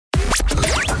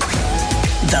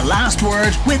The Last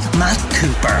Word with Matt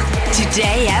Cooper.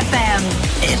 Today FM.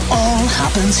 It all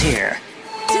happens here.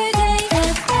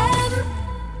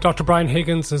 Dr. Brian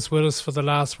Higgins is with us for The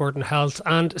Last Word in Health.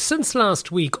 And since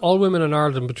last week, all women in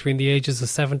Ireland between the ages of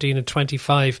 17 and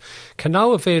 25 can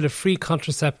now avail of free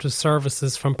contraceptive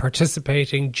services from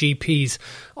participating GPs.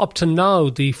 Up to now,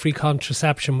 the free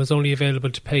contraception was only available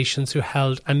to patients who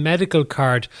held a medical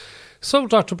card. So,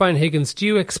 Dr. Brian Higgins, do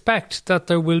you expect that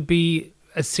there will be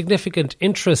a significant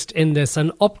interest in this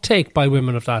and uptake by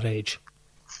women of that age?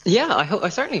 Yeah, I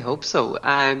certainly hope so.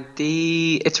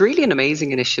 It's really an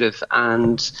amazing initiative,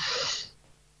 and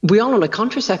we all know that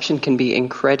contraception can be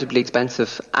incredibly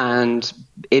expensive, and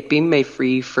it being made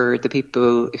free for the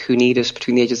people who need it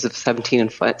between the ages of 17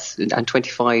 and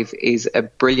 25 is a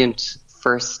brilliant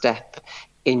first step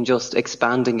in just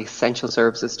expanding essential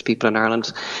services to people in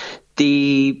Ireland.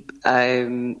 We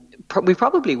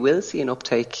probably will see an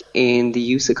uptake in the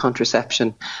use of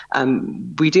contraception.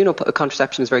 We do know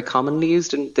contraception is very commonly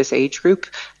used in this age group,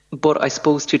 but I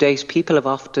suppose to date people have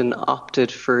often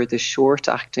opted for the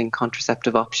short-acting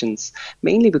contraceptive options,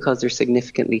 mainly because they're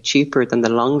significantly cheaper than the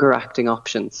longer-acting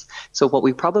options. So what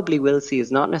we probably will see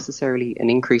is not necessarily an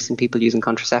increase in people using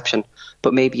contraception,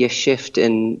 but maybe a shift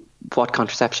in what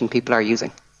contraception people are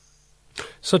using.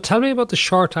 So tell me about the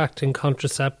short-acting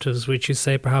contraceptives, which you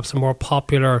say perhaps are more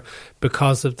popular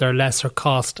because of their lesser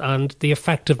cost, and the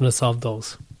effectiveness of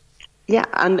those. Yeah,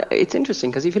 and it's interesting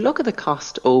because if you look at the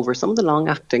cost over, some of the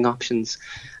long-acting options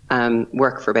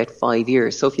work for about 5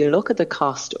 years. So if you look at the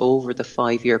cost over the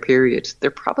 5-year period, they're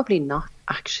probably not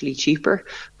actually cheaper.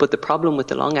 But the problem with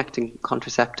the long-acting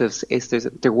contraceptives is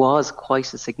there was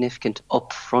quite a significant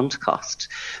upfront cost.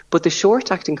 But the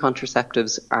short-acting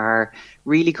contraceptives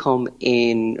really come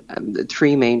in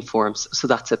three main forms. So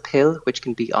that's a pill, which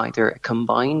can be either a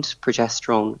combined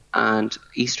progesterone and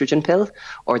estrogen pill,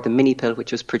 or the mini pill,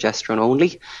 which is progesterone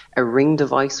only, a ring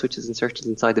device, which is inserted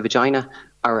inside the vagina,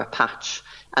 or a patch.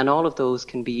 And all of those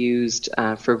can be used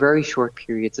for very short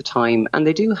periods of time. And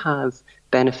they do have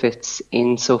benefits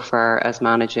insofar as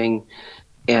managing,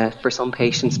 for some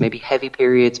patients, maybe heavy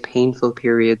periods, painful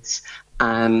periods.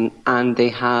 And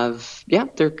they're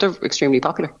extremely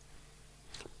popular.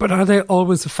 But are they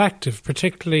always effective?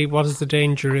 Particularly, what is the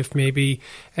danger if maybe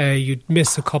you'd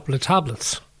miss a couple of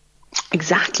tablets?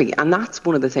 Exactly. And that's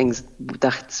one of the things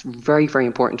that's very, very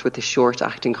important with the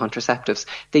short-acting contraceptives.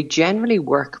 They generally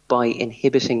work by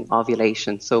inhibiting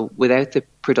ovulation. So without the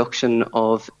production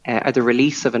of the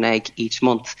release of an egg each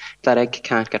month, that egg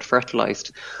can't get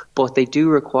fertilized. But they do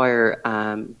require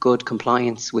good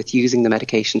compliance with using the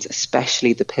medications,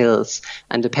 especially the pills.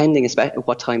 And depending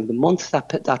what time of the month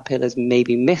that pill is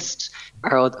maybe missed,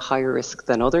 are at higher risk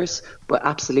than others. But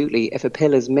absolutely, if a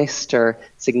pill is missed or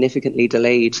significantly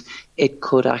delayed, it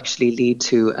could actually lead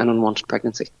to an unwanted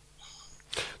pregnancy.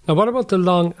 Now, what about the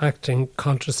long-acting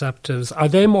contraceptives? Are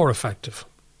they more effective?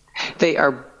 They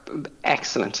are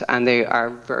excellent, and they are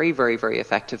very, very, very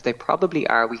effective. They probably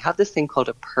are. We have this thing called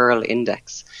a Pearl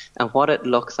Index, and what it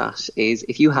looks at is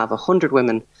if you have 100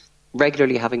 women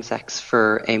regularly having sex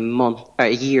for a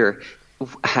year,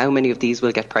 how many of these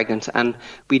will get pregnant? And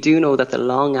we do know that the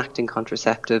long-acting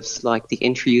contraceptives, like the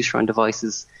intrauterine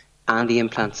devices and the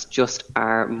implants, just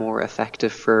are more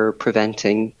effective for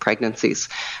preventing pregnancies.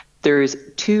 There's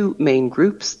two main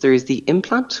groups. There's the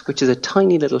implant, which is a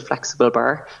tiny little flexible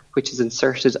bar, which is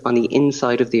inserted on the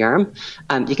inside of the arm.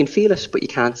 You can feel it, but you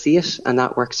can't see it, and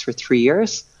that works for 3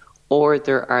 years. Or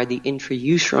there are the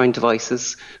intrauterine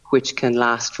devices, which can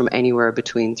last from anywhere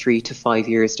between 3 to 5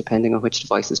 years, depending on which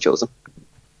device is chosen.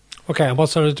 Okay, and what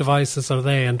sort of devices are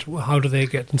they, and how do they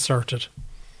get inserted?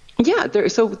 Yeah, they're a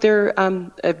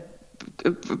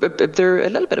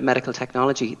little bit of medical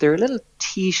technology. They're a little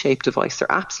T-shaped device.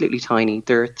 They're absolutely tiny.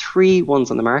 There are 3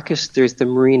 ones on the market. There's the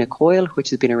Marina Coil, which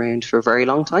has been around for a very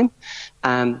long time,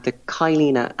 the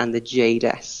Kylena and the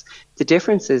Jade-S. The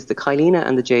difference is the Kylena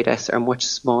and the Jade-S are much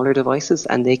smaller devices,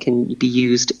 and they can be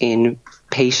used in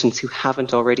patients who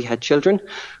haven't already had children,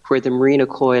 where the Marina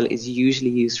Coil is usually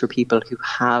used for people who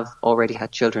have already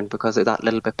had children because they're that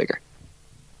little bit bigger.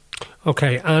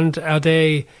 Okay, and are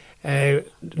they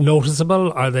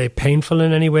noticeable? Are they painful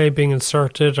in any way being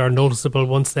inserted, or noticeable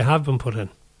once they have been put in?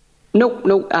 No.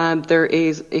 There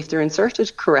is, if they're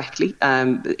inserted correctly,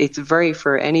 it's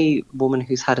for any woman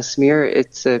who's had a smear,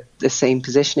 it's the same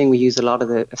positioning. We use a lot of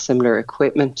the similar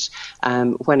equipment.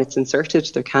 When it's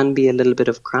inserted, there can be a little bit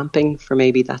of cramping for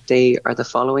maybe that day or the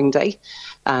following day.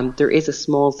 There is a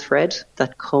small thread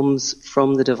that comes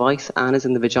from the device and is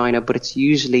in the vagina, but it's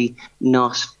usually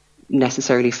not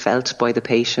necessarily felt by the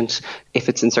patient if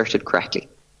it's inserted correctly.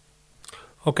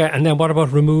 Okay, and then what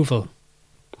about removal?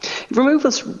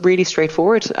 Removal's really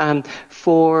straightforward.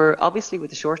 For obviously with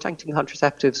the short-acting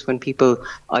contraceptives, when people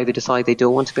either decide they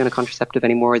don't want to be on a contraceptive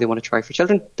anymore or they want to try for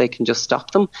children, they can just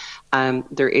stop them.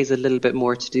 There is a little bit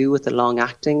more to do with the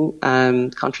long-acting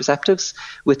contraceptives.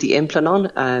 With the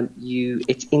Implanon,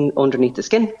 it's in underneath the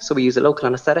skin, so we use a local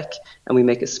anaesthetic and we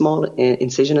make a small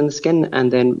incision in the skin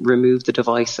and then remove the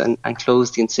device and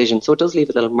close the incision. So it does leave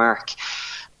a little mark.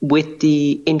 With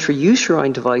the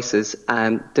intrauterine devices,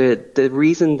 the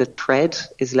reason the thread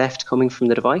is left coming from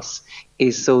the device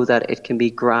is so that it can be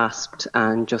grasped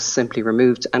and just simply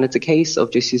removed. And it's a case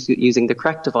of just using the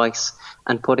correct device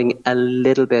and putting a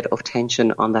little bit of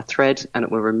tension on that thread, and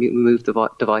it will remove the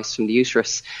device from the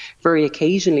uterus. Very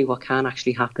occasionally, what can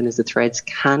actually happen is the threads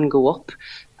can go up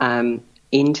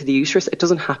into the uterus. It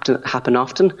doesn't have to happen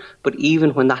often, but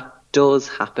even when that does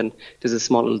happen, there's a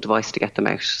small little device to get them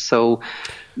out. So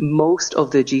most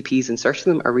of the GPs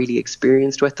inserting them are really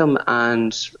experienced with them,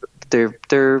 and they're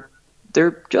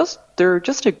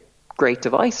just a great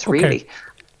device, really. Okay.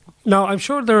 Now, I'm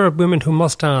sure there are women who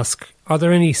must ask, are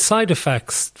there any side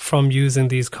effects from using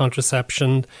these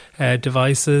contraception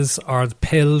devices or the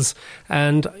pills?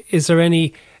 And is there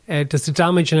any, does it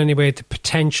damage in any way the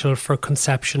potential for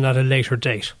conception at a later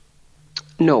date?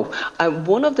 No.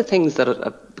 One of the things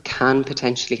that can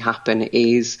potentially happen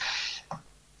is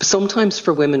sometimes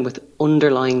for women with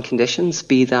underlying conditions,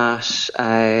 be that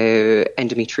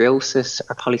endometriosis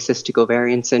or polycystic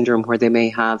ovarian syndrome, where they may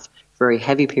have very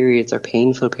heavy periods or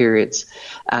painful periods,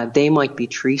 they might be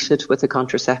treated with a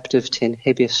contraceptive to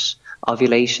inhibit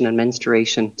ovulation and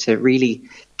menstruation to really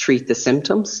treat the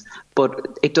symptoms,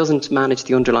 but it doesn't manage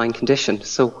the underlying condition.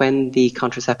 So when the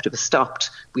contraceptive is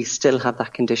stopped, we still have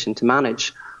that condition to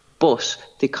manage. But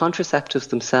the contraceptives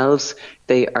themselves,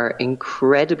 they are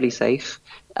incredibly safe.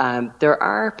 There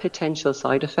are potential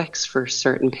side effects for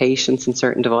certain patients and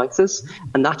certain devices,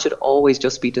 and that should always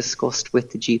just be discussed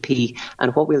with the GP.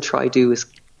 And what we'll try to do is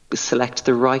select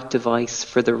the right device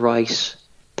for the right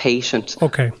patient.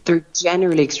 Okay. They're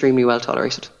generally extremely well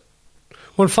tolerated.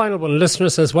 One final one. A listener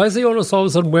says, why is the onus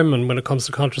always on women when it comes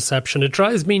to contraception? It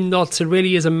drives me nuts. It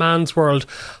really is a man's world.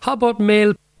 How about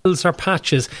male pills or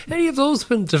patches? Any of those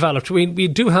been developed? We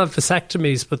do have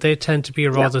vasectomies, but they tend to be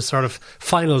a rather sort of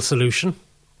final solution.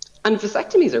 And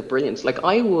vasectomies are brilliant. Like,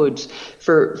 I would,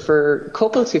 for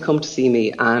couples who come to see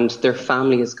me and their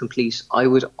family is complete, I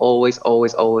would always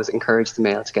encourage the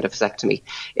male to get a vasectomy.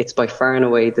 It's by far and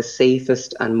away the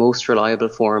safest and most reliable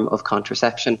form of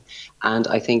contraception. And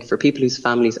I think for people whose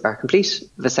families are complete,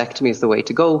 vasectomy is the way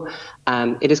to go.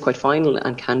 It is quite final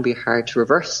and can be hard to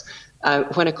reverse.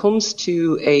 When it comes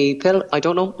to a pill, I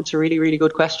don't know. It's a really, really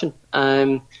good question.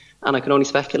 And I can only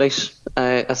speculate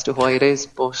as to why it is,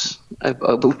 but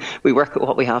we work with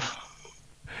what we have.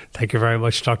 Thank you very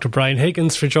much, Dr. Brian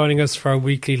Higgins, for joining us for our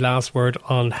weekly Last Word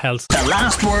on Health. The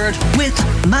Last Word with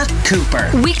Matt Cooper.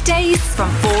 Weekdays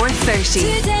from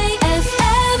 4:30. Today.